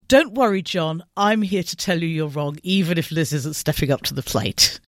Don't worry, John. I'm here to tell you you're wrong, even if Liz isn't stepping up to the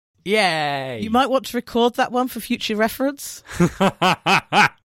plate. Yay! You might want to record that one for future reference.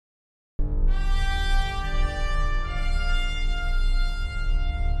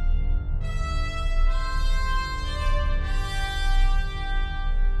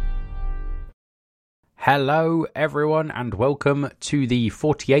 Hello, everyone, and welcome to the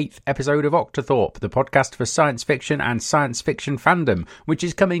 48th episode of Octothorpe, the podcast for science fiction and science fiction fandom, which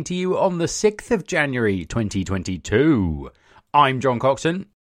is coming to you on the 6th of January, 2022. I'm John Coxon.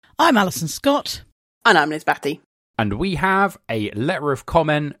 I'm Alison Scott. And I'm Liz Batty. And we have a letter of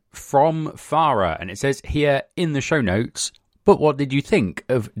comment from Farah, and it says here in the show notes, but what did you think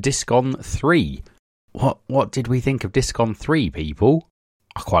of Discon 3? What did we think of Discon 3, people?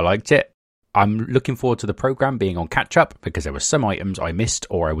 I quite liked it. I'm looking forward to the programme being on catch-up because there were some items I missed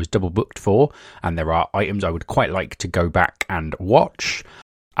or I was double booked for, and there are items I would quite like to go back and watch.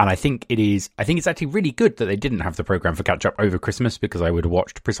 And I think it's actually really good that they didn't have the programme for catch-up over Christmas, because I would have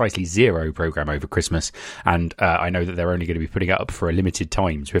watched precisely zero programme over Christmas, and I know that they're only going to be putting it up for a limited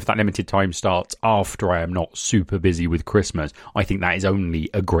time. So if that limited time starts after I am not super busy with Christmas, I think that is only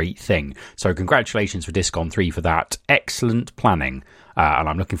a great thing. So congratulations for Discon 3 for that. Excellent planning. And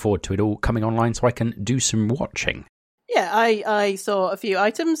I'm looking forward to it all coming online so I can do some watching. Yeah, I saw a few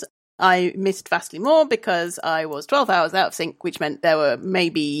items. I missed vastly more because I was 12 hours out of sync, which meant there were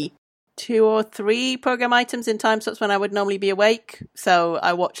maybe 2 or 3 program items in time slots when I would normally be awake. So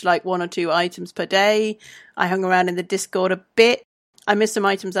I watched like 1 or 2 items per day. I hung around in the Discord a bit. I missed some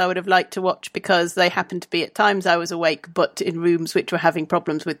items I would have liked to watch because they happened to be at times I was awake, but in rooms which were having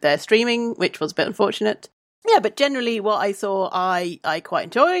problems with their streaming, which was a bit unfortunate. Yeah, but generally what I saw, I quite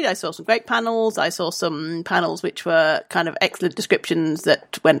enjoyed. I saw some great panels. I saw some panels which were kind of excellent descriptions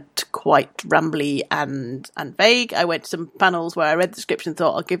that went quite rambly and vague. I went to some panels where I read the description and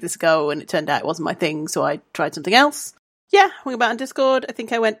thought, I'll give this a go, and it turned out it wasn't my thing, so I tried something else. Yeah, we about on Discord. I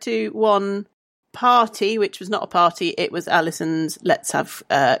think I went to one party, which was not a party. It was Alison's Let's Have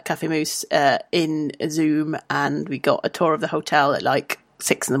Cafe Mousse in Zoom, and we got a tour of the hotel at like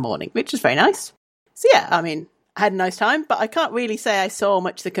 6 a.m, which was very nice. So yeah, I mean, I had a nice time, but I can't really say I saw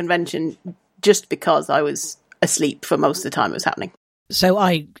much of the convention just because I was asleep for most of the time it was happening. So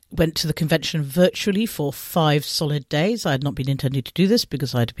I went to the convention virtually for 5 solid days. I had not been intending to do this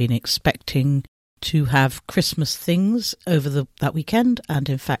because I'd been expecting to have Christmas things over that weekend, and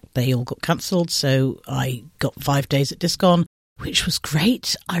in fact they all got cancelled, so I got 5 days at Discon, which was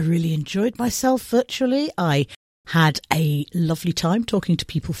great. I really enjoyed myself virtually. I had a lovely time talking to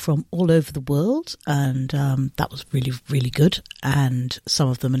people from all over the world, and that was really, really good. And some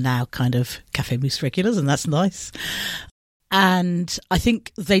of them are now kind of Cafe Mousse regulars, and that's nice. And I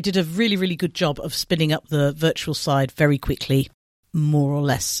think they did a really, really good job of spinning up the virtual side very quickly, more or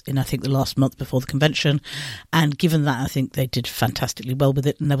less in, I think, the last month before the convention. And given that, I think they did fantastically well with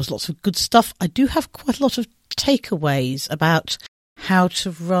it, and there was lots of good stuff. I do have quite a lot of takeaways about how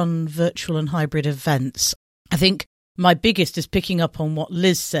to run virtual and hybrid events. I think my biggest is picking up on what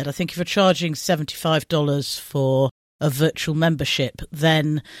Liz said. I think if you're charging $75 for a virtual membership,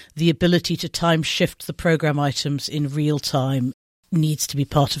 then the ability to time shift the program items in real time needs to be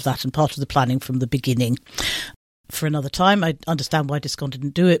part of that and part of the planning from the beginning. For another time, I understand why Discon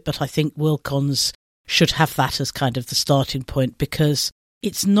didn't do it, but I think Worldcons should have that as kind of the starting point, because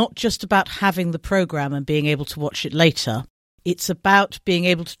it's not just about having the program and being able to watch it later. It's about being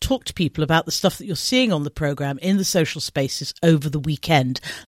able to talk to people about the stuff that you're seeing on the programme in the social spaces over the weekend.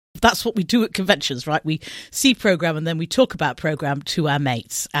 That's what we do at conventions, right? We see programme and then we talk about programme to our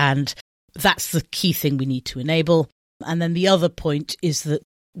mates. And that's the key thing we need to enable. And then the other point is that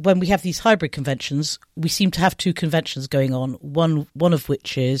when we have these hybrid conventions, we seem to have 2 conventions going on, one of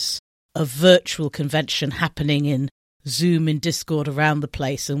which is a virtual convention happening in Zoom and Discord around the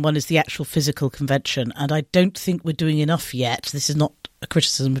place, and one is the actual physical convention. And I don't think we're doing enough yet. This is not a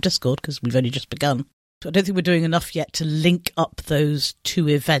criticism of Discord because we've only just begun. So I don't think we're doing enough yet to link up those 2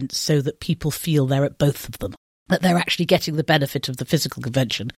 events so that people feel they're at both of them, that they're actually getting the benefit of the physical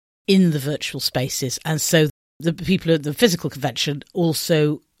convention in the virtual spaces. And so the people at the physical convention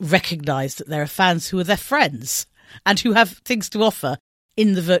also recognise that there are fans who are their friends and who have things to offer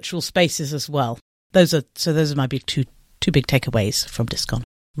in the virtual spaces as well. Those are my big two big takeaways from Discon.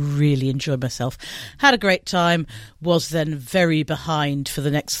 Really enjoyed myself. Had a great time. Was then very behind for the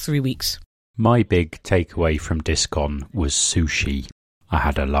next 3 weeks. My big takeaway from Discon was sushi. I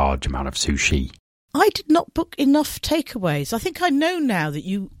had a large amount of sushi. I did not book enough takeaways. I think I know now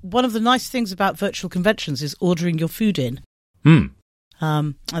that one of the nice things about virtual conventions is ordering your food in.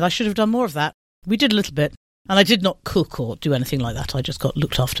 And I should have done more of that. We did a little bit. And I did not cook or do anything like that. I just got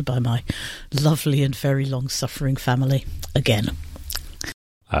looked after by my lovely and very long-suffering family again.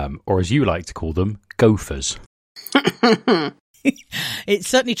 Or as you like to call them, gophers. It's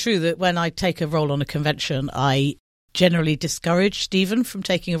certainly true that when I take a role on a convention, I generally discourage Stephen from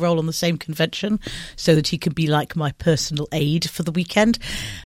taking a role on the same convention so that he can be like my personal aide for the weekend.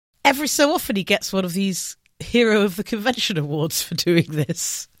 Every so often he gets one of these Hero of the Convention awards for doing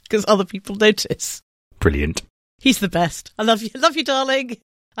this because other people notice. Brilliant. He's the best. I love you. Love you, darling.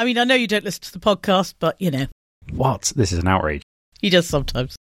 I mean, I know you don't listen to the podcast, but, you know. What? This is an outrage. He does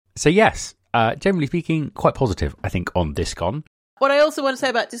sometimes. So, yes, generally speaking, quite positive, I think, on Discon. What I also want to say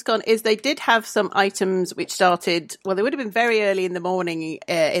about Discon is they did have some items which started, well, they would have been very early in the morning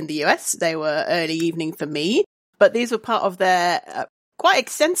in the US. They were early evening for me. But these were part of their quite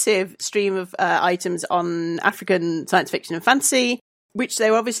extensive stream of items on African science fiction and fantasy, which they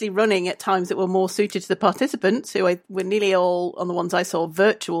were obviously running at times that were more suited to the participants, who were nearly all, on the ones I saw,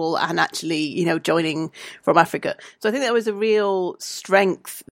 virtual and actually, you know, joining from Africa. So I think that was a real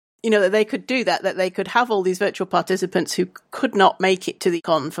strength, you know, that they could do that they could have all these virtual participants who could not make it to the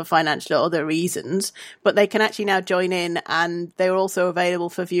con for financial or other reasons, but they can actually now join in, and they were also available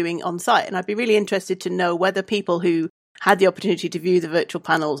for viewing on site. And I'd be really interested to know whether people who had the opportunity to view the virtual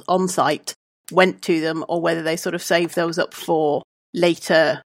panels on site went to them, or whether they sort of saved those up for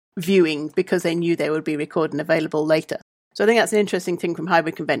later viewing because they knew they would be recorded and available later. So I think that's an interesting thing from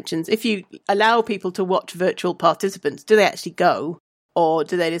hybrid conventions. If you allow people to watch virtual participants, do they actually go? Or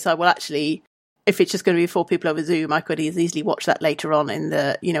do they decide, well, actually, if it's just going to be 4 people over Zoom, I could easily watch that later on in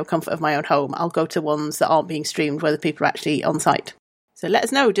the, you know, comfort of my own home. I'll go to ones that aren't being streamed where the people are actually on site. So let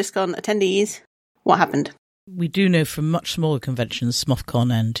us know, Discon attendees, what happened. We do know from much smaller conventions,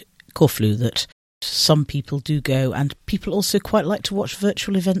 SMOFCon and Corflu, that some people do go, and people also quite like to watch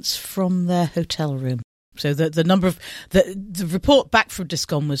virtual events from their hotel room. So the number of the report back from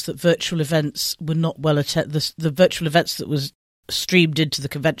Discon was that virtual events were not well attended. The virtual events that was streamed into the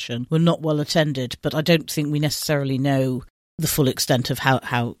convention were not well attended, but I don't think we necessarily know the full extent of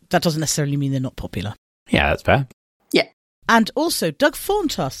how that doesn't necessarily mean they're not popular. Yeah, that's fair. Yeah. And also, Doug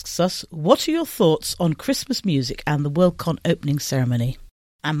Faunt asks us, what are your thoughts on Christmas music and the Worldcon opening ceremony?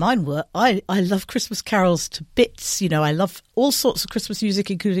 And mine were, I love Christmas carols to bits. You know, I love all sorts of Christmas music,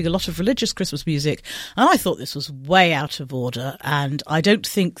 including a lot of religious Christmas music. And I thought this was way out of order. And I don't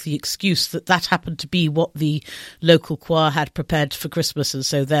think the excuse that happened to be what the local choir had prepared for Christmas, and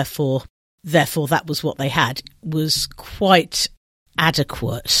so therefore that was what they had, was quite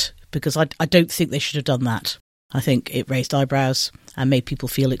adequate, because I don't think they should have done that. I think it raised eyebrows and made people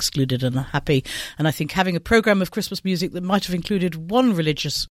feel excluded and unhappy. And I think having a programme of Christmas music that might have included one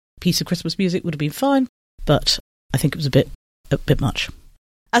religious piece of Christmas music would have been fine. But I think it was a bit much.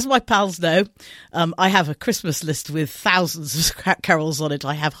 As my pals know, I have a Christmas list with thousands of carols on it.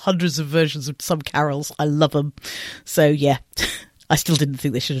 I have hundreds of versions of some carols. I love them. So, yeah, I still didn't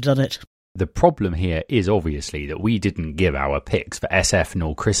think they should have done it. The problem here is obviously that we didn't give our picks for SF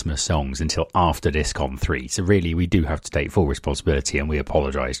nor Christmas songs until after Discon 3. So really, we do have to take full responsibility, and we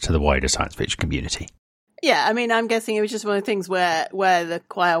apologise to the wider science fiction community. Yeah, I mean, I'm guessing it was just one of the things where the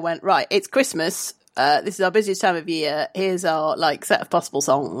choir went, right, it's Christmas. This is our busiest time of year. Here's our set of possible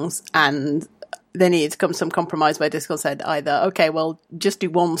songs. And there needed to come some compromise where Discon said either, okay, well, just do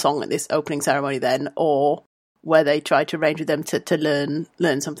one song at this opening ceremony then, or where they tried to arrange with them to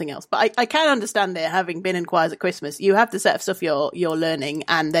learn something else. But I can understand there, having been in choirs at Christmas, you have the set of stuff you're learning,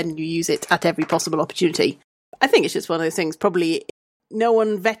 and then you use it at every possible opportunity. I think it's just one of those things, probably no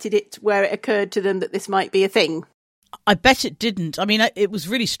one vetted it where it occurred to them that this might be a thing. I bet it didn't. I mean, it was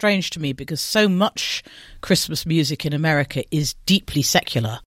really strange to me because so much Christmas music in America is deeply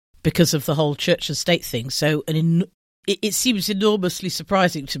secular because of the whole church and state thing. So it seems enormously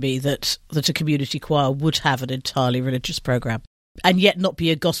surprising to me that a community choir would have an entirely religious programme and yet not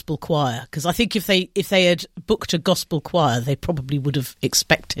be a gospel choir. Because I think if they had booked a gospel choir, they probably would have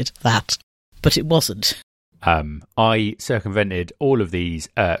expected that. But it wasn't. I circumvented all of these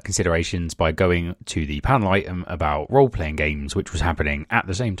considerations by going to the panel item about role-playing games, which was happening at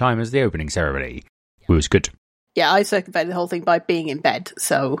the same time as the opening ceremony. It was good. Yeah, I circumvented the whole thing by being in bed,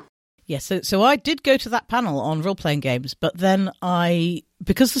 so... Yeah, so I did go to that panel on role-playing games, but then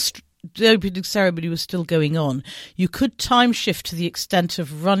because the opening ceremony was still going on, you could time shift to the extent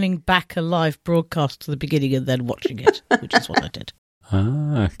of running back a live broadcast to the beginning and then watching it, which is what I did.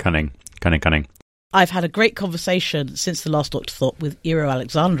 Ah, cunning. I've had a great conversation since the last Doctor Thought with Eero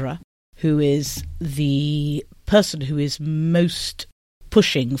Alexandra, who is the person who is most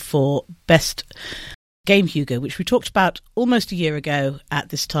pushing for best Game Hugo, which we talked about almost a year ago at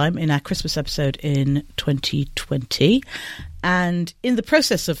this time in our Christmas episode in 2020. And in the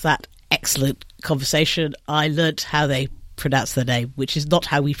process of that excellent conversation, I learnt how they pronounce their name, which is not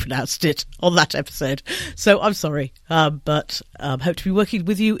how we pronounced it on that episode. So I'm sorry, but hope to be working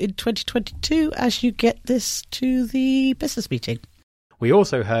with you in 2022 as you get this to the business meeting. We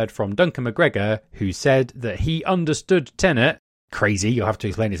also heard from Duncan McGregor, who said that he understood Tenet. Crazy, you'll have to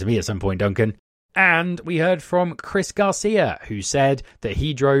explain it to me at some point, Duncan. And we heard from Chris Garcia, who said that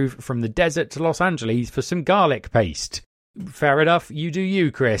he drove from the desert to Los Angeles for some garlic paste. Fair enough, you do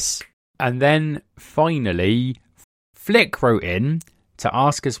you, Chris. And then finally, Flick wrote in to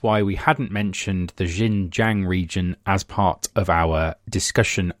ask us why we hadn't mentioned the Xinjiang region as part of our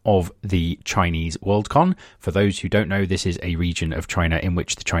discussion of the Chinese Worldcon. For those who don't know, this is a region of China in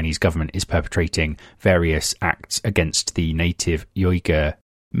which the Chinese government is perpetrating various acts against the native Uyghur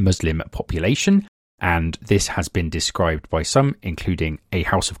Muslim population, and this has been described by some, including a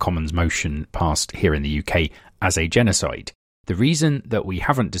House of Commons motion passed here in the UK, as a genocide. The reason that we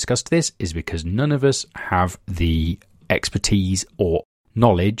haven't discussed this is because none of us have the expertise or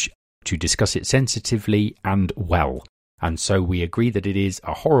knowledge to discuss it sensitively and well. And so we agree that it is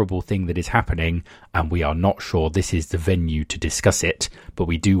a horrible thing that is happening, and we are not sure this is the venue to discuss it, but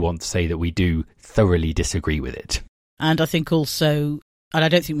we do want to say that we do thoroughly disagree with it. And I think also, and I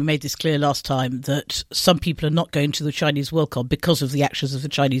don't think we made this clear last time, that some people are not going to the Chinese Worldcon because of the actions of the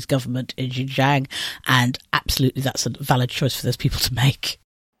Chinese government in Xinjiang, and absolutely that's a valid choice for those people to make.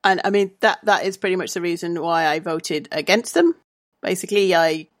 And I mean, that is pretty much the reason why I voted against them. Basically,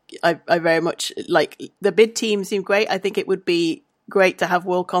 I very much like the bid team seemed great. I think it would be great to have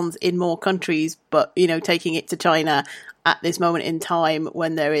Worldcons in more countries, but, you know, taking it to China at this moment in time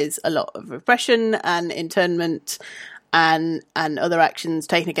when there is a lot of repression and internment and other actions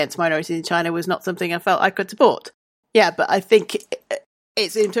taken against minorities in China was not something I felt I could support. Yeah, but I think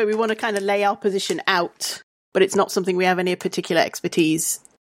it's into we want to kind of lay our position out, but it's not something we have any particular expertise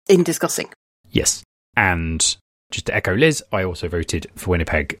in discussing. Yes, and just to echo Liz, I also voted for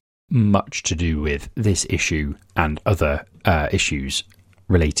Winnipeg, much to do with this issue and other issues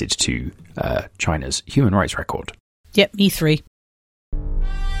related to China's human rights record. Yep, me 3.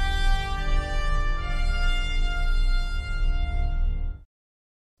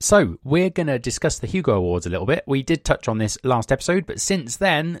 So, we're going to discuss the Hugo Awards a little bit. We did touch on this last episode, but since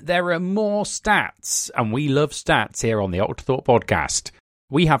then, there are more stats, and we love stats here on the Octothorpe podcast.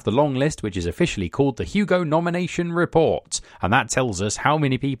 We have the long list, which is officially called the Hugo Nomination Report, and that tells us how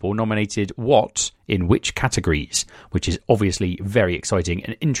many people nominated what in which categories, which is obviously very exciting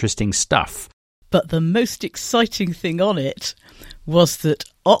and interesting stuff. But the most exciting thing on it was that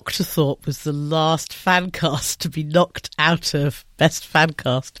Octothorpe was the last fancast to be knocked out of Best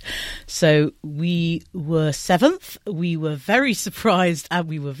Fancast. So we were 7th. We were very surprised and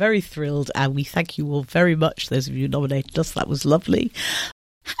we were very thrilled, and we thank you all very much, those of you who nominated us. That was lovely.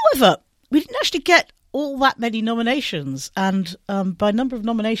 However, we didn't actually get all that many nominations, and by number of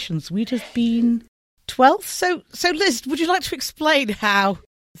nominations, we'd have been 12th. So Liz, would you like to explain how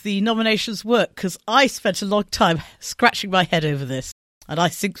the nominations work? Because I spent a long time scratching my head over this, and I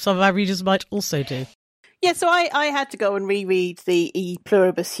think some of our readers might also do. Yeah, so I had to go and reread the E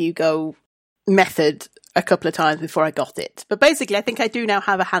Pluribus Hugo method a couple of times before I got it. But basically, I think I do now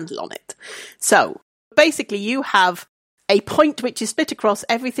have a handle on it. So basically, you have a point which is split across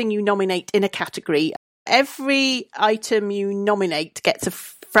everything you nominate in a category. Every item you nominate gets a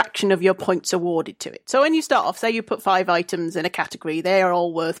fraction of your points awarded to it. So when you start off, say you put 5 items in a category, they are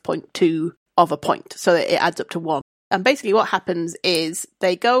all worth 0.2 of a point. So it adds up to 1. And basically what happens is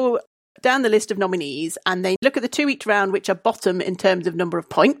they go down the list of nominees and they look at the 2 each round, which are bottom in terms of number of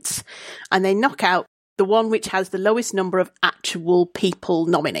points, and they knock out the one which has the lowest number of actual people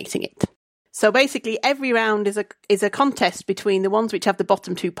nominating it. So basically every round is a contest between the ones which have the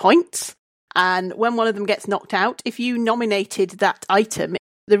bottom 2 points. And when one of them gets knocked out, if you nominated that item,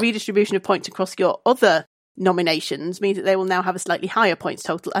 the redistribution of points across your other nominations means that they will now have a slightly higher points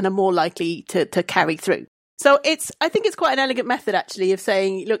total and are more likely to carry through. So I think it's quite an elegant method actually of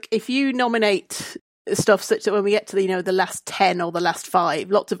saying, look, if you nominate stuff such that when we get to the last 10 or the last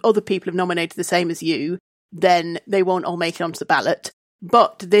 5, lots of other people have nominated the same as you, then they won't all make it onto the ballot.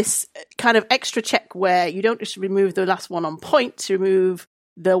 But this kind of extra check where you don't just remove the last one on points, you remove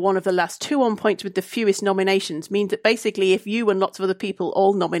the one of the last 2 on points with the fewest nominations, means that basically if you and lots of other people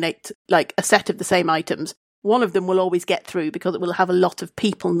all nominate like a set of the same items, one of them will always get through because it will have a lot of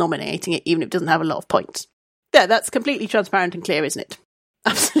people nominating it, even if it doesn't have a lot of points. Yeah, that's completely transparent and clear, isn't it?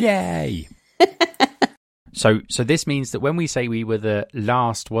 Absolutely. Yay! So this means that when we say we were the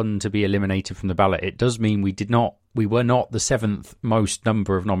last one to be eliminated from the ballot, it does mean we were not the seventh most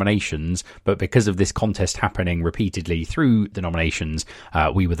number of nominations, but because of this contest happening repeatedly through the nominations,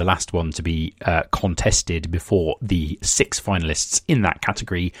 we were the last one to be contested before the 6 finalists in that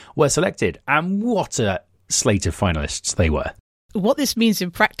category were selected. And what a slate of finalists they were. What this means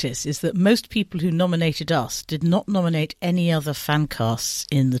in practice is that most people who nominated us did not nominate any other fan casts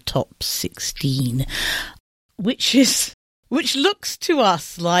in the top 16, which looks to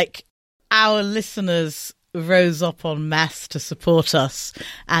us like our listeners rose up en masse to support us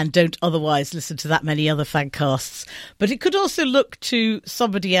and don't otherwise listen to that many other fan casts. But it could also look to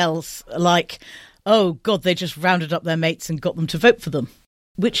somebody else like, oh God, they just rounded up their mates and got them to vote for them,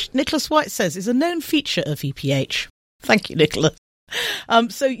 which Nicholas White says is a known feature of EPH. Thank you, Nicholas.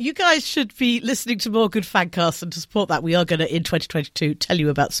 So you guys should be listening to more good fancasts, and to support that, we are going to, in 2022, tell you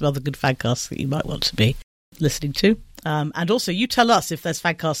about some other good fancasts that you might want to be listening to. And also, you tell us if there's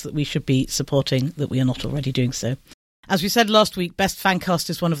fancasts that we should be supporting that we are not already doing so. As we said last week, Best Fancast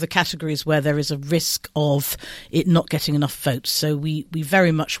is one of the categories where there is a risk of it not getting enough votes. So we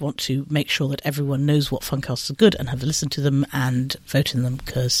very much want to make sure that everyone knows what fancasts are good and have listened to them and vote in them,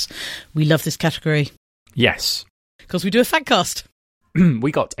 because we love this category. Yes. Because we do a fancast.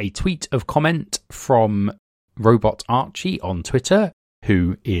 We got a tweet of comment from Robot Archie on Twitter,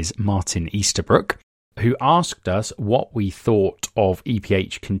 who is Martin Easterbrook, who asked us what we thought of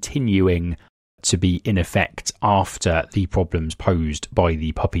EPH continuing to be in effect after the problems posed by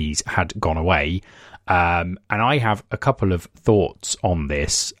the puppies had gone away. And I have a couple of thoughts on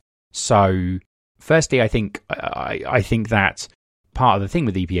this. So, firstly, I think that part of the thing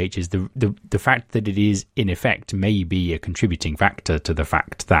with EPH is the fact that it is in effect may be a contributing factor to the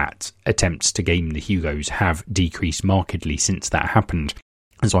fact that attempts to game the Hugos have decreased markedly since that happened.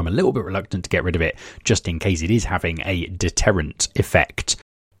 And so I'm a little bit reluctant to get rid of it, just in case it is having a deterrent effect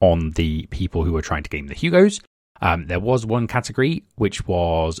on the people who are trying to game the Hugos. There was one category, which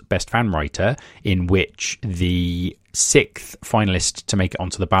was Best Fan Writer, in which the 6th finalist to make it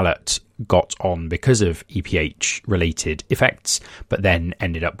onto the ballot got on because of EPH-related effects, but then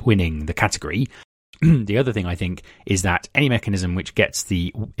ended up winning the category. The other thing I think is that any mechanism which gets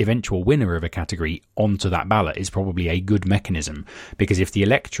the eventual winner of a category onto that ballot is probably a good mechanism, because if the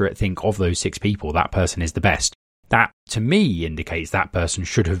electorate think of those 6 people, that person is the best. That, to me, indicates that person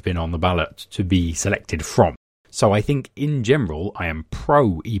should have been on the ballot to be selected from. So I think, in general, I am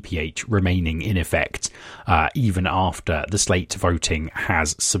pro-EPH remaining in effect, even after the slate voting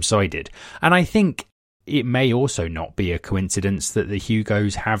has subsided. And I think it may also not be a coincidence that the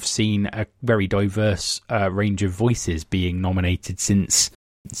Hugos have seen a very diverse range of voices being nominated since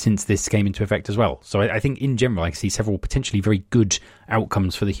this came into effect as well. So I think, in general, I see several potentially very good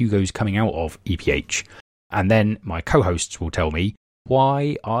outcomes for the Hugos coming out of EPH. And then my co-hosts will tell me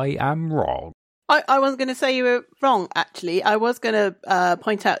why I am wrong. I wasn't going to say you were wrong, actually. I was going to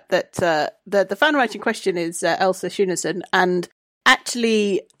point out that the fan writing question is Elsa Schuneson, and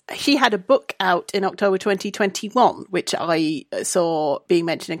actually she had a book out in October 2021, which I saw being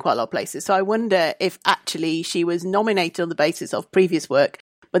mentioned in quite a lot of places. So I wonder if actually she was nominated on the basis of previous work,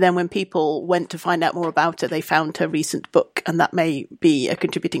 but then when people went to find out more about her, they found her recent book, and that may be a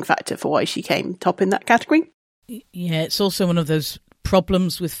contributing factor for why she came top in that category. Yeah, it's also one of those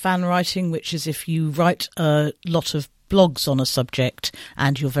problems with fan writing, which is if you write a lot of blogs on a subject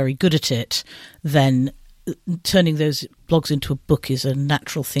and you're very good at it, then turning those blogs into a book is a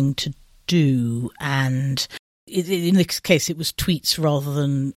natural thing to do. And in this case, it was tweets rather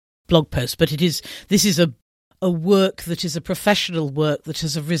than blog posts. But this is a work that is a professional work that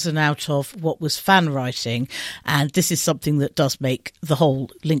has arisen out of what was fan writing. And this is something that does make the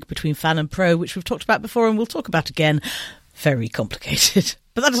whole link between fan and pro, which we've talked about before and we'll talk about again, very complicated.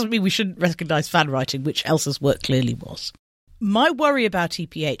 But that doesn't mean we shouldn't recognise fan writing, which Elsa's work clearly was. My worry about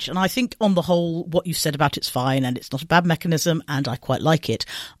EPH, and I think on the whole what you said about it's fine and it's not a bad mechanism and I quite like it,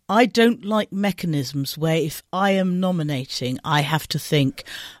 I don't like mechanisms where if I am nominating, I have to think,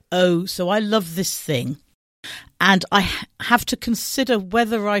 oh, so I love this thing, and I have to consider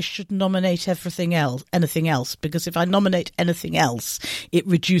whether I should nominate anything else, because if I nominate anything else, it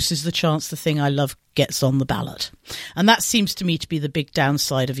reduces the chance the thing I love gets on the ballot. And that seems to me to be the big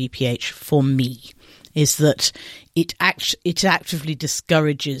downside of EPH for me, is that it actively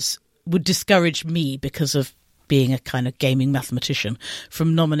would discourage me, because of being a kind of gaming mathematician,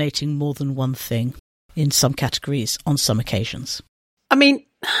 from nominating more than one thing in some categories on some occasions. I mean,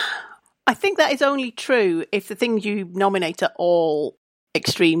 I think that is only true if the things you nominate are all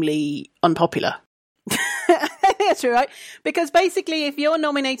extremely unpopular. That's right. Because basically, if you're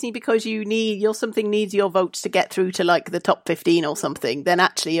nominating because something needs your votes to get through to like the top 15 or something, then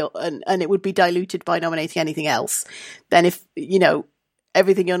actually, and it would be diluted by nominating anything else. Then if,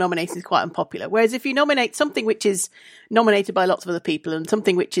 everything you're nominating is quite unpopular. Whereas if you nominate something which is nominated by lots of other people and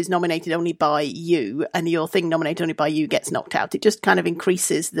something which is nominated only by you, and your thing nominated only by you gets knocked out, it just kind of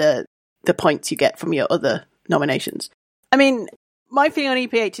increases the points you get from your other nominations. I mean, my feeling on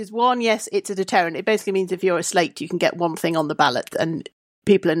EPH is, one, yes, it's a deterrent. It basically means if you're a slate, you can get one thing on the ballot, and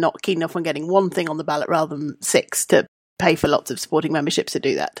people are not keen enough on getting one thing on the ballot rather than 6 to pay for lots of supporting memberships to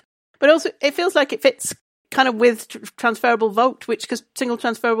do that. But also, it feels like it fits kind of with transferable vote, because single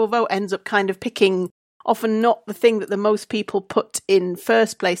transferable vote ends up kind of picking often not the thing that the most people put in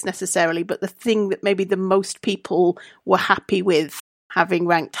first place necessarily, but the thing that maybe the most people were happy with having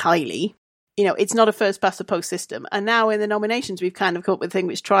ranked highly. It's not a first past the post system. And now in the nominations, we've kind of come up with a thing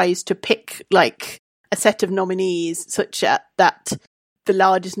which tries to pick like a set of nominees such that the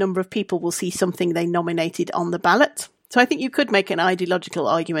largest number of people will see something they nominated on the ballot. So I think you could make an ideological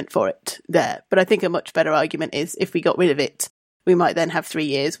argument for it there. But I think a much better argument is if we got rid of it, we might then have 3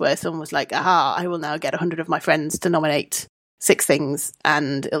 years where someone was like, aha, I will now get 100 of my friends to nominate 6 things,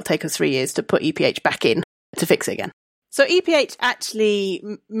 and it'll take us 3 years to put EPH back in to fix it again. So EPH actually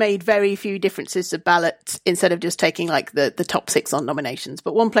made very few differences to ballot instead of just taking like the top 6 on nominations.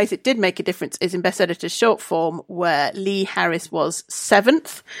 But one place it did make a difference is in Best Editor Short Form, where Lee Harris was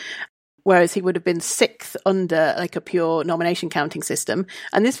 7th. Whereas he would have been 6th under like a pure nomination counting system.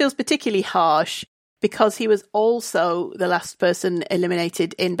 And this feels particularly harsh because he was also the last person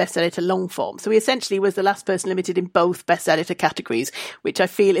eliminated in Best Editor Long Form. So he essentially was the last person limited in both Best Editor categories, which I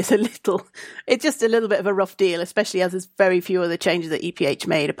feel is it's just a little bit of a rough deal, especially as there's very few other changes that EPH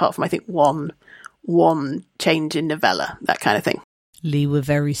made, apart from I think one change in novella, that kind of thing. Lee, we're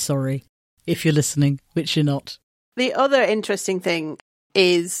very sorry if you're listening, which you're not. The other interesting thing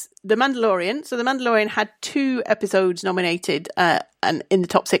is The Mandalorian. So The Mandalorian had 2 episodes nominated and in the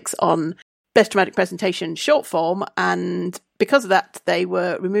top 6 on Best Dramatic Presentation Short Form, and because of that, they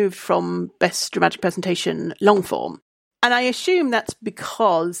were removed from Best Dramatic Presentation Long Form. And I assume that's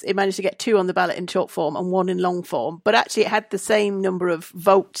because it managed to get 2 on the ballot in short form and 1 in long form, but actually it had the same number of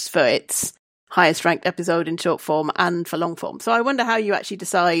votes for its highest ranked episode in short form and for long form. So I wonder how you actually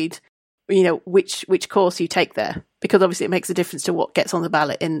decide, which course you take there, because obviously it makes a difference to what gets on the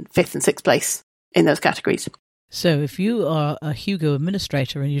ballot in 5th and 6th place in those categories. So if you are a Hugo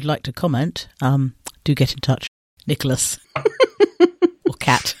administrator and you'd like to comment, do get in touch. Nicholas. Or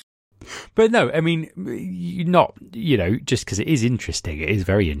Kat. But no, I mean, just because it is interesting. It is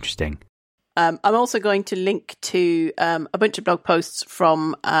very interesting. I'm also going to link to a bunch of blog posts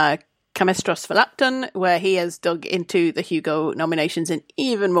from Kamestros Philapton, where he has dug into the Hugo nominations in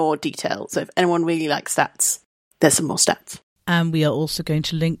even more detail. So if anyone really likes stats, there's some more stats. And we are also going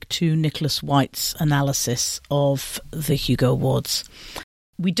to link to Nicholas White's analysis of the Hugo Awards.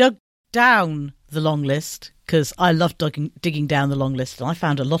 We dug down the long list because I love digging down the long list, and I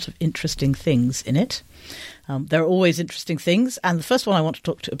found a lot of interesting things in it. There are always interesting things, and the first one I want to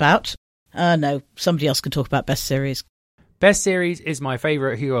talk about, somebody else can talk about Best Series. Best Series is my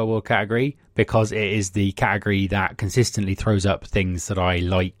favourite Hugo Award category because it is the category that consistently throws up things that I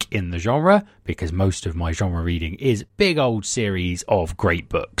like in the genre, because most of my genre reading is big old series of great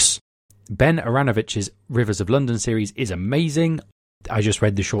books. Ben Aranovic's Rivers of London series is amazing. I just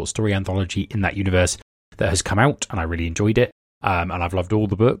read the short story anthology in that universe that has come out, and I really enjoyed it. And I've loved all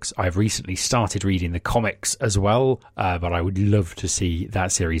the books. I've recently started reading the comics as well, but I would love to see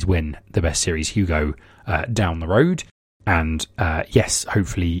that series win the Best Series Hugo down the road. And yes,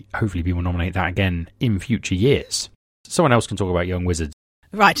 hopefully we will nominate that again in future years. Someone else can talk about Young Wizards.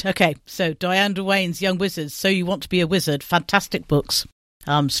 Right, okay. So Diane Duane's Young Wizards, So You Want to Be a Wizard, fantastic books.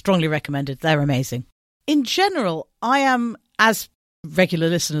 Strongly recommended. They're amazing. In general, I am, as regular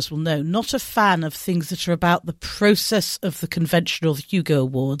listeners will know, not a fan of things that are about the process of the conventional Hugo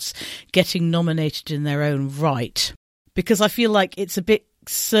Awards getting nominated in their own right, because I feel like it's a bit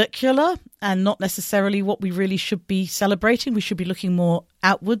circular and not necessarily what we really should be celebrating. We should be looking more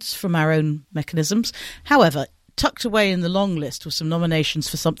outwards from our own mechanisms. However, tucked away in the long list were some nominations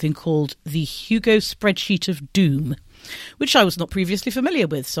for something called the Hugo Spreadsheet of Doom, which I was not previously familiar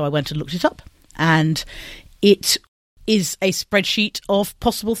with, so I went and looked it up. And it is a spreadsheet of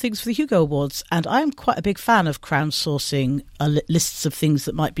possible things for the Hugo Awards, and I'm quite a big fan of crowdsourcing lists of things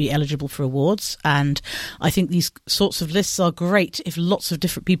that might be eligible for awards, and I think these sorts of lists are great if lots of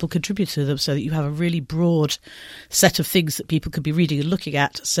different people contribute to them, so that you have a really broad set of things that people could be reading and looking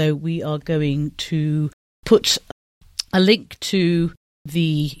at. So we are going to put a link to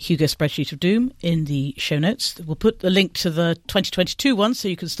the Hugo Spreadsheet of Doom in the show notes. We'll put a link to the 2022 one so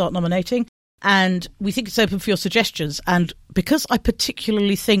you can start nominating. And we think it's open for your suggestions. And because I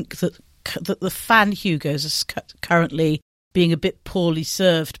particularly think that the fan Hugos are currently being a bit poorly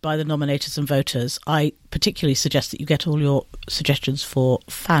served by the nominators and voters, I particularly suggest that you get all your suggestions for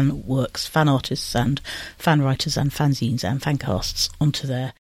fan works, fan artists and fan writers and fanzines and fancasts onto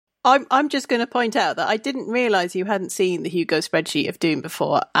there. I'm just going to point out that I didn't realise you hadn't seen the Hugo Spreadsheet of Doom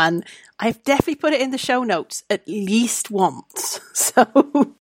before, and I've definitely put it in the show notes at least once.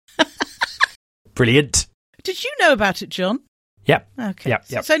 So brilliant. Did you know about it, John? Yep. Okay. Yep.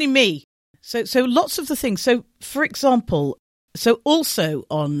 So it's only me. So lots of the things. So, for example, also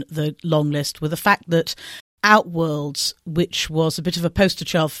on the long list were the fact that Outworlds, which was a bit of a poster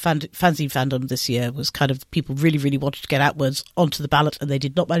child for fanzine fandom this year, was kind of people really, really wanted to get Outworlds onto the ballot, and they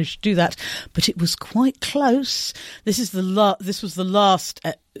did not manage to do that. But it was quite close. This was the last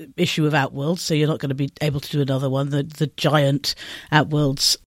issue of Outworlds, so you're not going to be able to do another one. The giant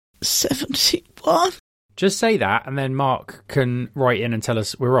Outworlds 71. Just say that, and then Mark can write in and tell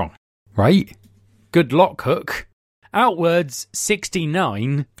us we're wrong. Right? Good luck, Hook. Outwords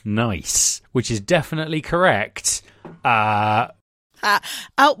 69, nice, which is definitely correct. Outworld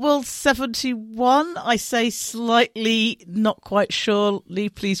 71, I say slightly, not quite surely.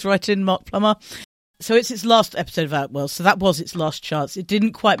 Please write in, Mark Plummer. So it's its last episode of Outworld, so that was its last chance. It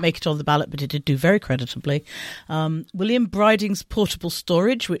didn't quite make it on the ballot, but it did do very creditably. William Briding's Portable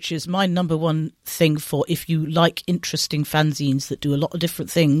Storage, which is my number one thing for if you like interesting fanzines that do a lot of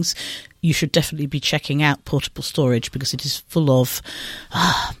different things, you should definitely be checking out Portable Storage because it is full of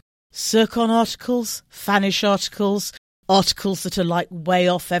Circon articles, Fanish articles that are like way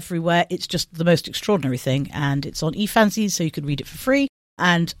off everywhere. It's just the most extraordinary thing, and it's on eFanzines, so you can read it for free.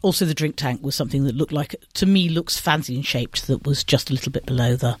 And also the drink tank was something that looks fanzine shaped, that was just a little bit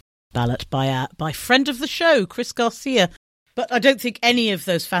below the ballot by friend of the show, Chris Garcia. But I don't think any of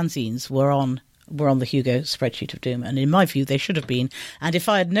those fanzines were on the Hugo Spreadsheet of Doom, and in my view they should have been. And if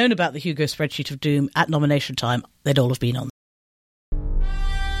I had known about the Hugo Spreadsheet of Doom at nomination time, they'd all have been on.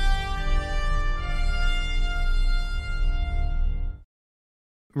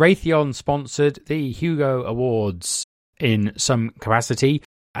 Raytheon sponsored the Hugo Awards in some capacity,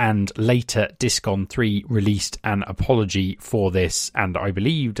 and later Discon 3 released an apology for this, and I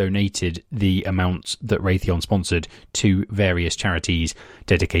believe donated the amounts that Raytheon sponsored to various charities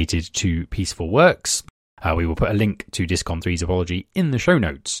dedicated to peaceful works. We will put a link to Discon 3's apology in the show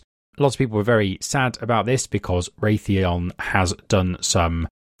notes. Lots of people were very sad about this because Raytheon has done some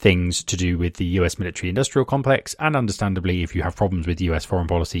things to do with the US military industrial complex, and understandably, if you have problems with US foreign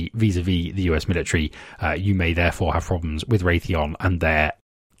policy vis-a-vis the US military, you may therefore have problems with Raytheon and their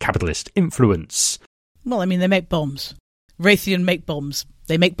capitalist influence. Well, I mean, they make bombs. Raytheon make bombs.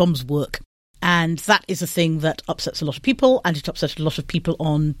 They make bombs work. And that is a thing that upsets a lot of people, and it upsets a lot of people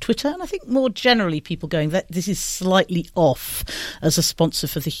on Twitter, and I think more generally people going that this is slightly off as a sponsor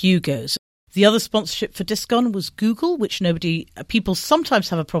for the Hugos. The other sponsorship for Discon was Google, which people sometimes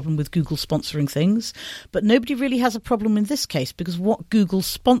have a problem with Google sponsoring things, but nobody really has a problem in this case because what Google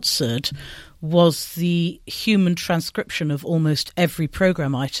sponsored was the human transcription of almost every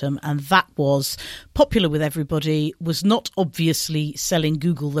program item, and that was popular with everybody, was not obviously selling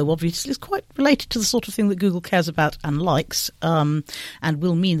Google, though obviously it's quite related to the sort of thing that Google cares about and likes, and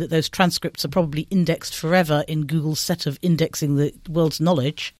will mean that those transcripts are probably indexed forever in Google's set of indexing the world's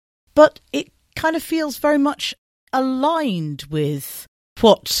knowledge. But it kind of feels very much aligned with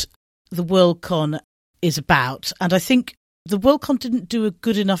what the Worldcon is about. And I think the Worldcon didn't do a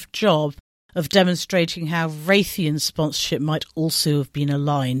good enough job of demonstrating how Raytheon's sponsorship might also have been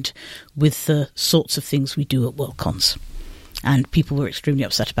aligned with the sorts of things we do at Worldcons. And people were extremely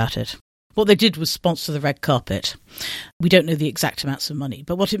upset about it. What they did was sponsor the red carpet. We don't know the exact amounts of money,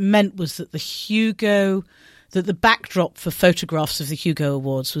 but what it meant was that the backdrop for photographs of the Hugo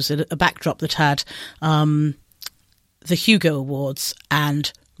Awards was a backdrop that had the Hugo Awards and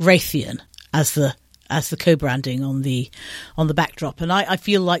Raytheon as the co-branding on the backdrop. And I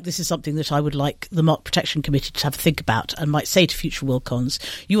feel like this is something that I would like the Mark Protection Committee to have a think about, and might say to future Worldcons,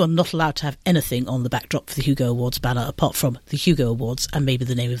 you are not allowed to have anything on the backdrop for the Hugo Awards banner apart from the Hugo Awards and maybe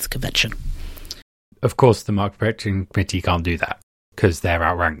the name of the convention. Of course, the Mark Protection Committee can't do that, because they're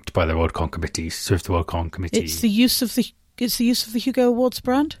outranked by the Worldcon committees. So if the Worldcon committee... It's the use of the Hugo Awards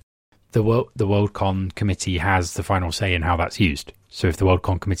brand? The Worldcon committee has the final say in how that's used. So if the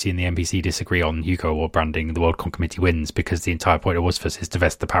Worldcon committee and the NBC disagree on Hugo Award branding, the Worldcon committee wins, because the entire point of WSFS is to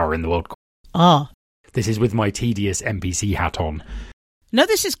vest the power in the Worldcon. Ah. This is with my tedious NBC hat on. No,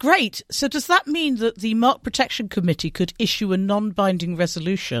 this is great. So does that mean that the Mark Protection Committee could issue a non-binding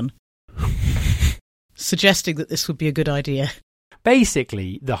resolution suggesting that this would be a good idea?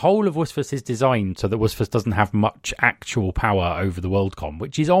 Basically, the whole of WSFS is designed so that WSFS doesn't have much actual power over the Worldcon,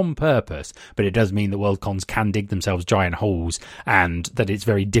 which is on purpose, but it does mean that Worldcons can dig themselves giant holes and that it's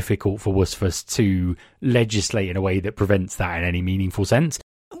very difficult for WSFS to legislate in a way that prevents that in any meaningful sense.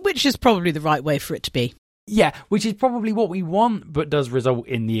 Which is probably the right way for it to be. Yeah, which is probably what we want, but does result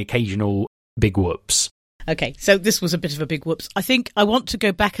in the occasional big whoops. Okay, so this was a bit of a big whoops. I think I want to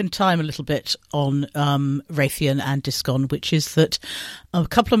go back in time a little bit on Raytheon and Discon, which is that a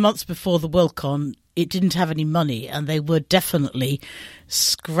couple of months before the Worldcon, it didn't have any money, and they were definitely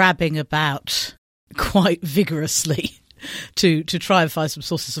scrabbing about quite vigorously to try and find some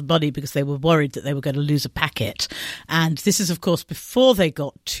sources of money because they were worried that they were going to lose a packet. And this is, of course, before they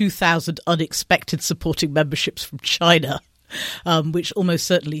got 2,000 unexpected supporting memberships from China, which almost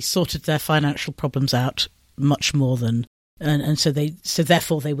certainly sorted their financial problems out much more than, and so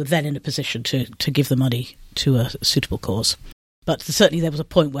therefore they were then in a position to give the money to a suitable cause. But certainly there was a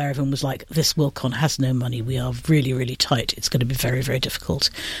point where everyone was like, this Worldcon has no money. We are really, really tight. It's going to be very, very difficult.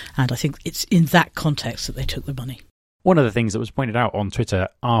 And I think it's in that context that they took the money. One of the things that was pointed out on Twitter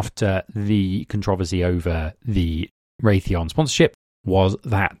after the controversy over the Raytheon sponsorship was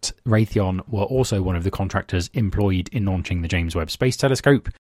that Raytheon were also one of the contractors employed in launching the James Webb Space Telescope.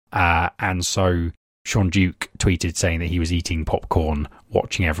 And so Sean Duke tweeted saying that he was eating popcorn,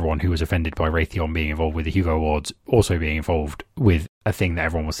 watching everyone who was offended by Raytheon being involved with the Hugo Awards also being involved with a thing that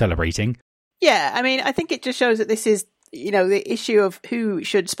everyone was celebrating. Yeah, I mean, I think it just shows that this is, the issue of who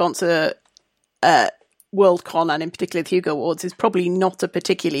should sponsor Worldcon and in particular the Hugo Awards is probably not a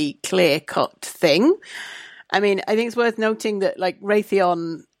particularly clear-cut thing. I mean, I think it's worth noting that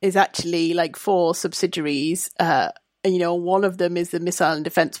Raytheon is actually 4 subsidiaries. One of them is the missile and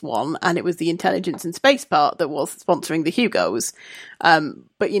defense one, and it was the intelligence and space part that was sponsoring the Hugos.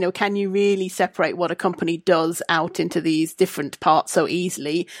 But, can you really separate what a company does out into these different parts so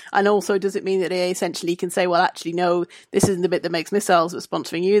easily? And also, does it mean that they essentially can say, well, actually, no, this isn't the bit that makes missiles that's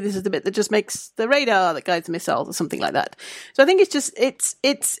sponsoring you. This is the bit that just makes the radar that guides the missiles or something like that. So I think it's just,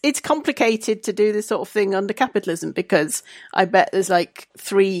 it's complicated to do this sort of thing under capitalism, because I bet there's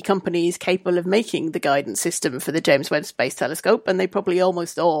 3 companies capable of making the guidance system for the James Webb Space Telescope, and they probably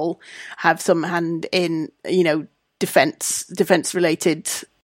almost all have some hand in, defense related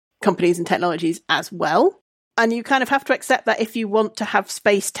companies and technologies as well. And you kind of have to accept that if you want to have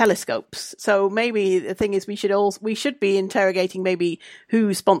space telescopes. So maybe the thing is we should be interrogating maybe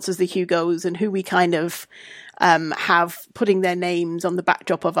who sponsors the Hugos and who we kind of have putting their names on the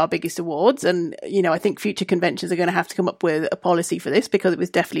backdrop of our biggest awards. And, I think future conventions are going to have to come up with a policy for this, because it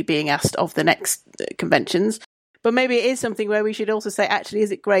was definitely being asked of the next conventions. But maybe it is something where we should also say, actually, is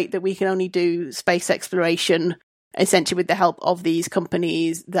it great that we can only do space exploration essentially with the help of these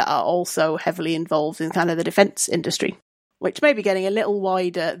companies that are also heavily involved in kind of the defence industry, which may be getting a little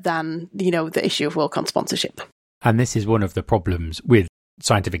wider than, the issue of Worldcon sponsorship. And this is one of the problems with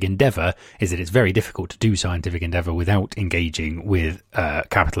scientific endeavour, is that it's very difficult to do scientific endeavour without engaging with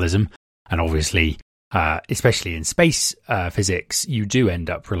capitalism. And obviously, especially in space physics, you do end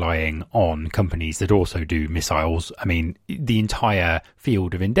up relying on companies that also do missiles. I mean, the entire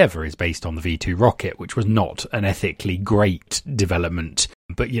field of endeavour is based on the V2 rocket, which was not an ethically great development.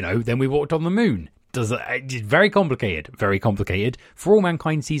 But, then we walked on the moon. It's very complicated. For All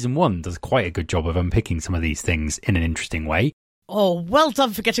Mankind Season 1 does quite a good job of unpicking some of these things in an interesting way. Oh, well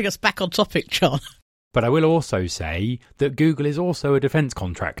done for getting us back on topic, John. But I will also say that Google is also a defence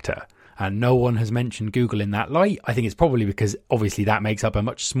contractor. And no one has mentioned Google in that light. I think it's probably because, obviously, that makes up a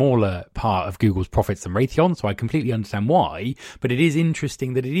much smaller part of Google's profits than Raytheon, so I completely understand why. But it is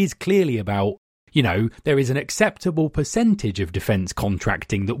interesting that it is clearly about, there is an acceptable percentage of defence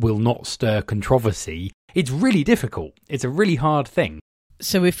contracting that will not stir controversy. It's really difficult. It's a really hard thing.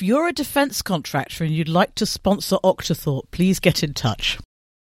 So if you're a defence contractor and you'd like to sponsor Octothorpe, please get in touch.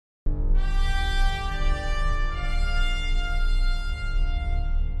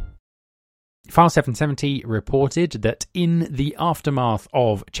 File 770 reported that in the aftermath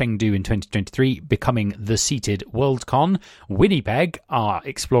of Chengdu in 2023 becoming the seated Worldcon, Winnipeg are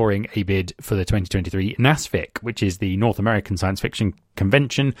exploring a bid for the 2023 NASFIC, which is the North American Science Fiction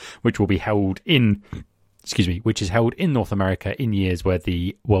Convention, which is held in North America in years where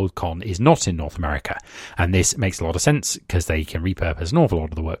the Worldcon is not in North America. And this makes a lot of sense because they can repurpose an awful lot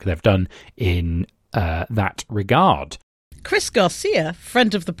of the work they've done in that regard. Chris Garcia,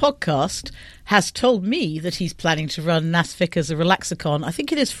 friend of the podcast, has told me that he's planning to run NASFIC as a Relaxicon. I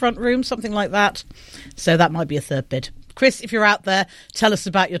think in his front room, something like that. So that might be a third bid. Chris, if you're out there, tell us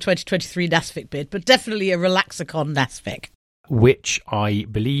about your 2023 NASFIC bid, but definitely a Relaxicon NASFIC. Which I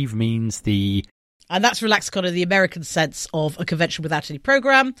believe means And that's Relaxicon in the American sense of a convention without any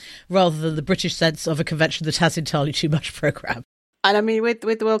programme, rather than the British sense of a convention that has entirely too much programme. And I mean, with the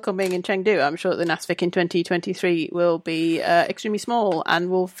Worldcon being in Chengdu, I'm sure the NASFIC in 2023 will be extremely small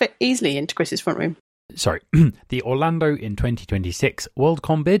and will fit easily into Chris's front room. Sorry, the Orlando in 2026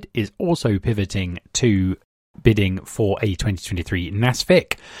 Worldcon bid is also pivoting to bidding for a 2023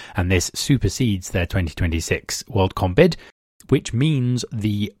 NASFIC, and this supersedes their 2026 Worldcon bid, which means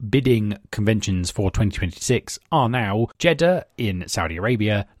the bidding conventions for 2026 are now Jeddah in Saudi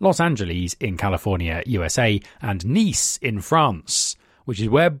Arabia, Los Angeles in California, USA, and Nice in France, which is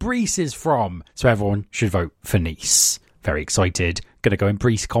where Brice is from. So everyone should vote for Nice. Very excited. Going to go in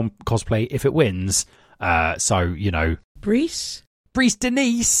Brice cosplay if it wins. Brice? Brice de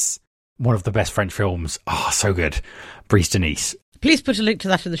Nice. One of the best French films. Oh, so good. Brice de Nice. Please put a link to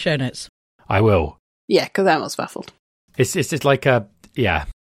that in the show notes. I will. Yeah, because I was baffled. It's just like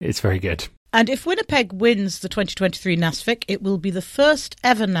it's very good. And if Winnipeg wins the 2023 NASFIC, it will be the first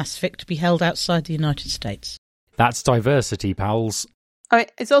ever NASFIC to be held outside the United States. That's diversity, pals. I mean,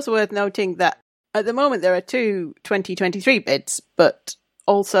 it's also worth noting that at the moment there are 2 2023 bids, but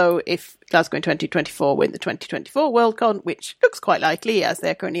also if Glasgow in 2024 win the 2024 Worldcon, which looks quite likely as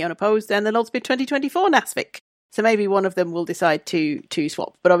they're currently unopposed, then there'll also be 2024 NASFIC. So maybe one of them will decide to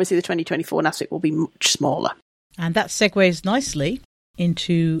swap. But obviously the 2024 NASFIC will be much smaller. And that segues nicely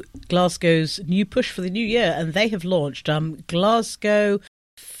into Glasgow's new push for the new year. And they have launched Glasgow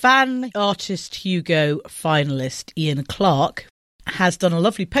Fan Artist Hugo finalist Ian Clark has done a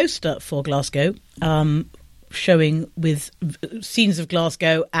lovely poster for Glasgow, showing with scenes of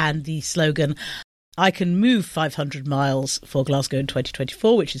Glasgow and the slogan, "I can move 500 miles for Glasgow in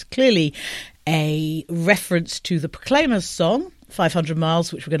 2024, which is clearly a reference to the Proclaimers song, 500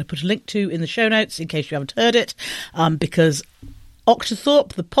 Miles, which we're going to put a link to in the show notes in case you haven't heard it, because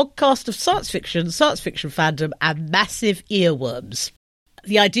Octothorpe, the podcast of science fiction fandom, and massive earworms.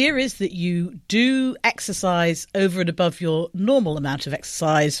 The idea is that you do exercise over and above your normal amount of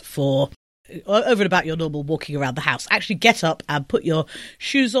exercise over and about your normal walking around the house. Actually get up and put your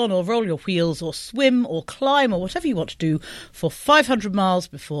shoes on or roll your wheels or swim or climb or whatever you want to do for 500 miles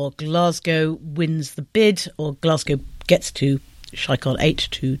before Glasgow wins the bid, or Glasgow gets to Shicon 8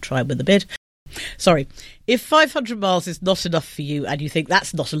 to try and win the bid. Sorry, if 500 miles is not enough for you and you think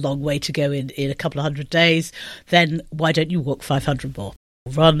that's not a long way to go in a couple of 100 days, then why don't you walk 500 more?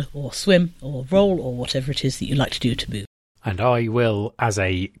 Run or swim or roll or whatever it is that you like to do to move. And I will, as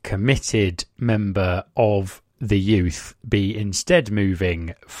a committed member of the youth, be instead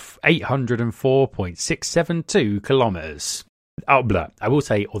moving 804.672 kilometres. I will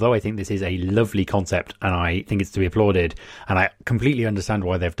say, although I think this is a lovely concept and I think it's to be applauded, and I completely understand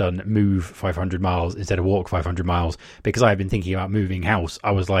why they've done move 500 miles instead of walk 500 miles, because I've been thinking about moving house.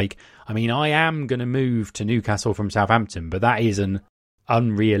 I was like, I mean, I am going to move to Newcastle from Southampton, but that is an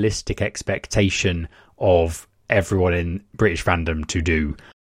unrealistic expectation of everyone in British fandom to do.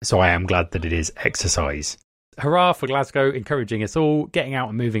 So I am glad that it is exercise. Hurrah for Glasgow, encouraging us all, getting out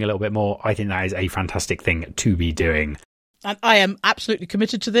and moving a little bit more. I think that is a fantastic thing to be doing. And I am absolutely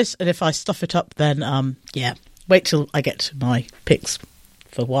committed to this, and if I stuff it up, then, wait till I get to my picks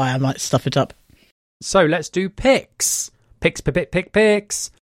for why I might stuff it up. So let's do picks. Picks.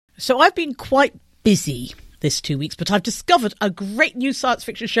 So I've been quite busy this 2 weeks, but I've discovered a great new science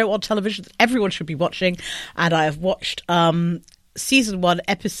fiction show on television that everyone should be watching, and I have watched Season 1,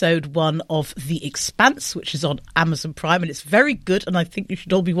 Episode 1 of The Expanse, which is on Amazon Prime, and it's very good, and I think you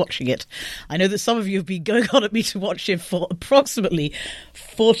should all be watching it. I know that some of you have been going on at me to watch it for approximately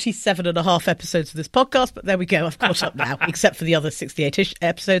 47 and a half episodes of this podcast, but there we go, I've caught up now, except for the other 68-ish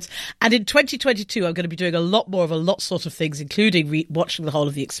episodes. And in 2022, I'm going to be doing a lot more of a lot sort of things, including watching the whole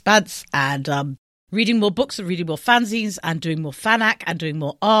of The Expanse, and reading more books and reading more fanzines and doing more fanac and doing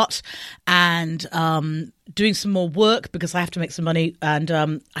more art and doing some more work because I have to make some money, and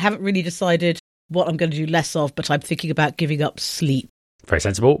I haven't really decided what I'm going to do less of, but I'm thinking about giving up sleep. Very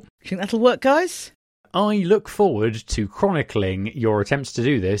sensible. You think that'll work, guys? I look forward to chronicling your attempts to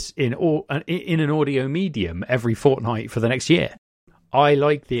do this in an audio medium every fortnight for the next year. I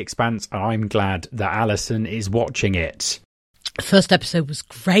like The Expanse, and I'm glad that Alison is watching it. The first episode was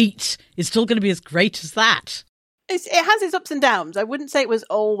great. It's still going to be as great as that. It has its ups and downs. I wouldn't say it was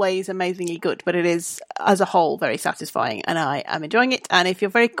always amazingly good, but it is, as a whole, very satisfying, and I am enjoying it. And if you're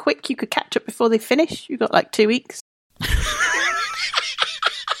very quick, you could catch up before they finish. You've got like 2 weeks.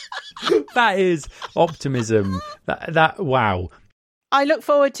 That is optimism. That wow. I look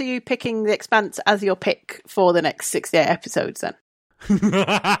forward to you picking The Expanse as your pick for the next 68 episodes then.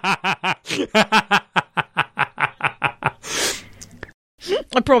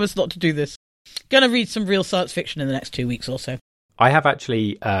 I promise not to do this. Going to read some real science fiction in the next 2 weeks or so. I have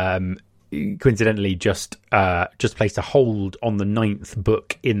actually, coincidentally, just placed a hold on the 9th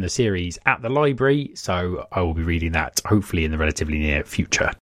book in the series at the library, so I will be reading that hopefully in the relatively near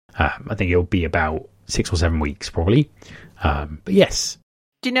future. I think it'll be about 6 or 7 weeks, probably. But yes.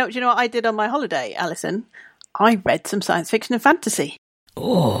 Do you know what I did on my holiday, Alison? I read some science fiction and fantasy.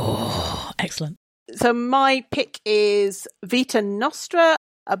 Oh, excellent. So my pick is Vita Nostra,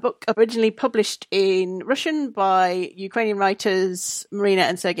 a book originally published in Russian by Ukrainian writers Marina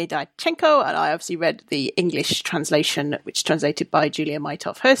and Sergei Dyachenko, and I obviously read the English translation, which is translated by Julia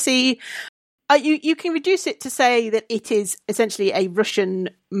Maitov-Hersey. You can reduce it to say that it is essentially a Russian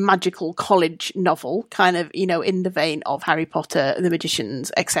magical college novel, kind of, in the vein of Harry Potter, The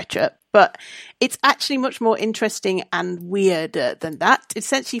Magicians, etc. But it's actually much more interesting and weirder than that. It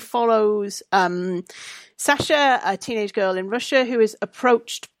essentially follows Sasha, a teenage girl in Russia who is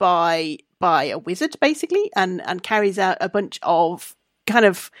approached by a wizard, basically, and carries out a bunch of kind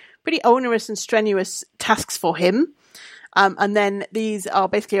of pretty onerous and strenuous tasks for him. And then these are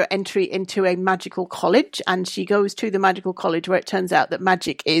basically her entry into a magical college, and she goes to the magical college where it turns out that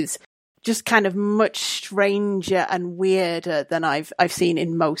magic is just kind of much stranger and weirder than I've seen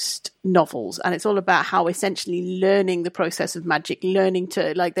in most novels. And it's all about how essentially learning the process of magic, learning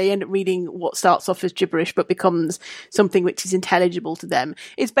to, they end up reading what starts off as gibberish but becomes something which is intelligible to them.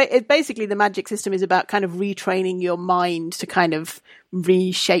 It's basically the magic system is about kind of retraining your mind to kind of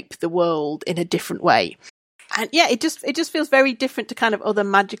reshape the world in a different way. And yeah, it just feels very different to kind of other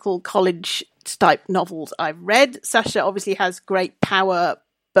magical college type novels I've read. Sasha obviously has great power,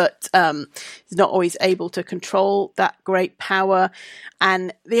 but is not always able to control that great power.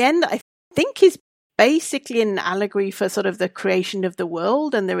 And the end, I think, is basically an allegory for sort of the creation of the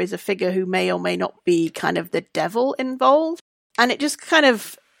world. And there is a figure who may or may not be kind of the devil involved. And it just kind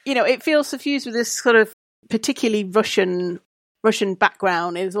of, it feels suffused with this sort of particularly Russian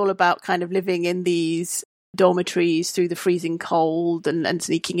background. It's all about kind of living in these dormitories through the freezing cold and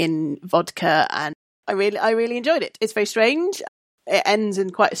sneaking in vodka, and I really enjoyed it. It's very strange. It ends in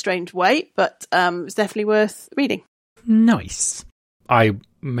quite a strange way, but it's definitely worth reading. Nice. I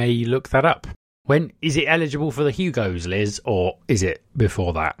may look that up. When is it eligible for the Hugos, Liz, or is it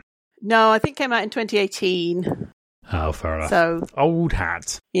before that? No, I think it came out in 2018. Oh, fair enough. So old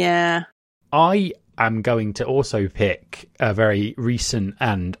hat. Yeah. I am going to also pick a very recent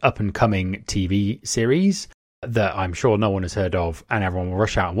and up-and-coming TV series that I'm sure no one has heard of and everyone will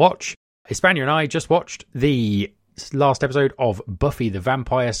rush out and watch. Hispania and I just watched the last episode of Buffy the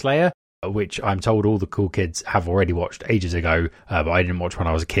Vampire Slayer, which I'm told all the cool kids have already watched ages ago, but I didn't watch when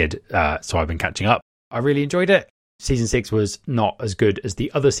I was a kid, so I've been catching up. I really enjoyed it. Season 6 was not as good as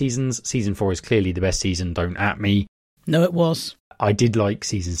the other seasons. Season 4 is clearly the best season, don't at me. No, it was. I did like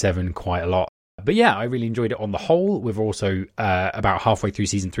Season 7 quite a lot. But yeah, I really enjoyed it on the whole. We're also about halfway through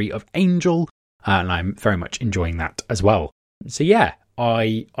Season 3 of Angel, and I'm very much enjoying that as well. So yeah,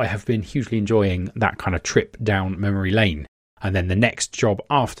 I have been hugely enjoying that kind of trip down memory lane. And then the next job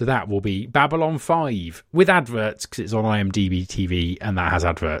after that will be Babylon 5 with adverts, because it's on IMDb TV and that has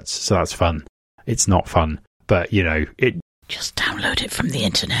adverts. So that's fun. It's not fun, but it... Just download it from the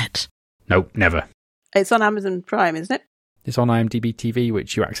internet. Nope, never. It's on Amazon Prime, isn't it? It's on IMDb TV,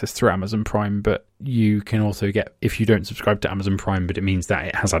 which you access through Amazon Prime, but you can also get, if you don't subscribe to Amazon Prime, but it means that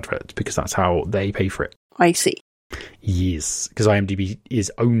it has adverts because that's how they pay for it. I see. Yes, because IMDb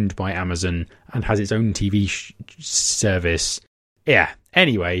is owned by Amazon and has its own TV service. Yeah,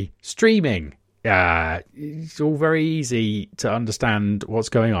 anyway, streaming. It's all very easy to understand what's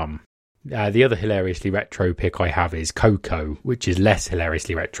going on. The other hilariously retro pick I have is Coco, which is less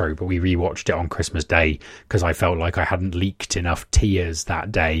hilariously retro, but we rewatched it on Christmas Day because I felt like I hadn't leaked enough tears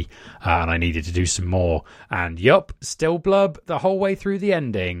that day and I needed to do some more. And yup, still blub the whole way through the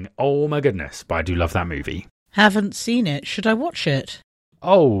ending. Oh my goodness, but I do love that movie. Haven't seen it. Should I watch it?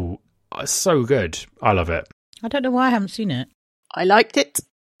 Oh, so good. I love it. I don't know why I haven't seen it. I liked it.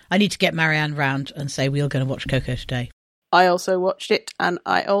 I need to get Marianne round and say we are going to watch Coco today. I also watched it and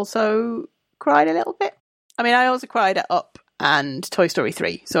I also cried a little bit. I mean, I also cried at Up and Toy Story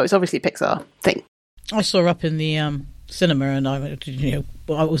 3, so it's obviously a Pixar thing. I saw Up in the cinema and I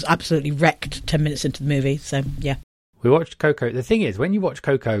was absolutely wrecked 10 minutes into the movie, so yeah. We watched Coco. The thing is, when you watch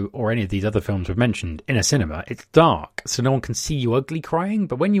Coco or any of these other films we've mentioned in a cinema, it's dark, so no one can see you ugly crying.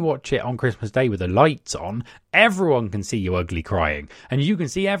 But when you watch it on Christmas Day with the lights on, everyone can see you ugly crying, and you can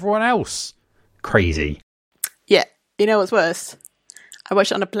see everyone else. Crazy. Yeah. You know what's worse? I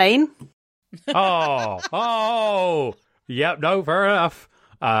watched it on a plane. Yep, no, fair enough.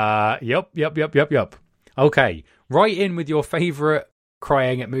 Yep. Okay, write in with your favourite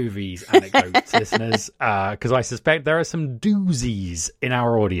crying at movies anecdotes, listeners, because I suspect there are some doozies in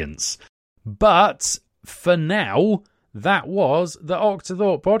our audience. But for now, that was the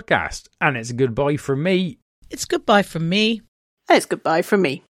Octothorpe podcast, and it's a goodbye from me. It's goodbye from me. And it's goodbye from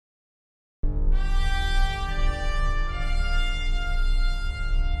me.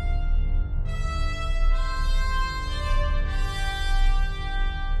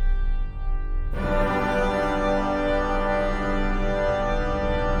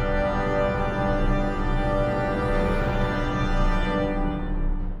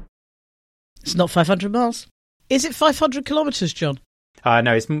 It's not 500 miles. Is it 500 kilometres, John?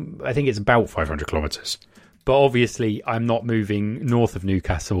 No, I think it's about 500 kilometres. But obviously, I'm not moving north of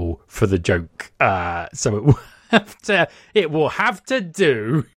Newcastle for the joke. So it will have to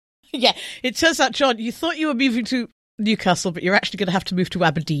do. Yeah, it turns out, John, you thought you were moving to Newcastle, but you're actually going to have to move to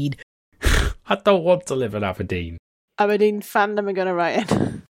Aberdeen. I don't want to live in Aberdeen. Aberdeen fandom are going to write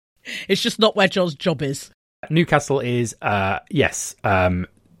in. It's just not where John's job is. Newcastle is,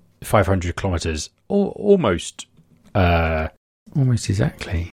 500 kilometres, almost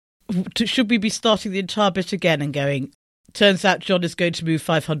exactly. Should we be starting the entire bit again and going, turns out John is going to move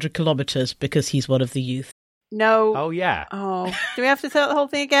 500 kilometres because he's one of the youth? No. Oh, yeah. Oh, do we have to tell the whole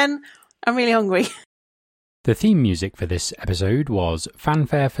thing again? I'm really hungry. The theme music for this episode was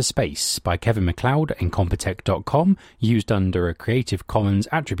Fanfare for Space by Kevin MacLeod at Incompetech.com, used under a Creative Commons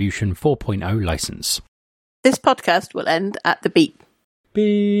Attribution 4.0 license. This podcast will end at the beep.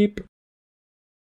 Beep.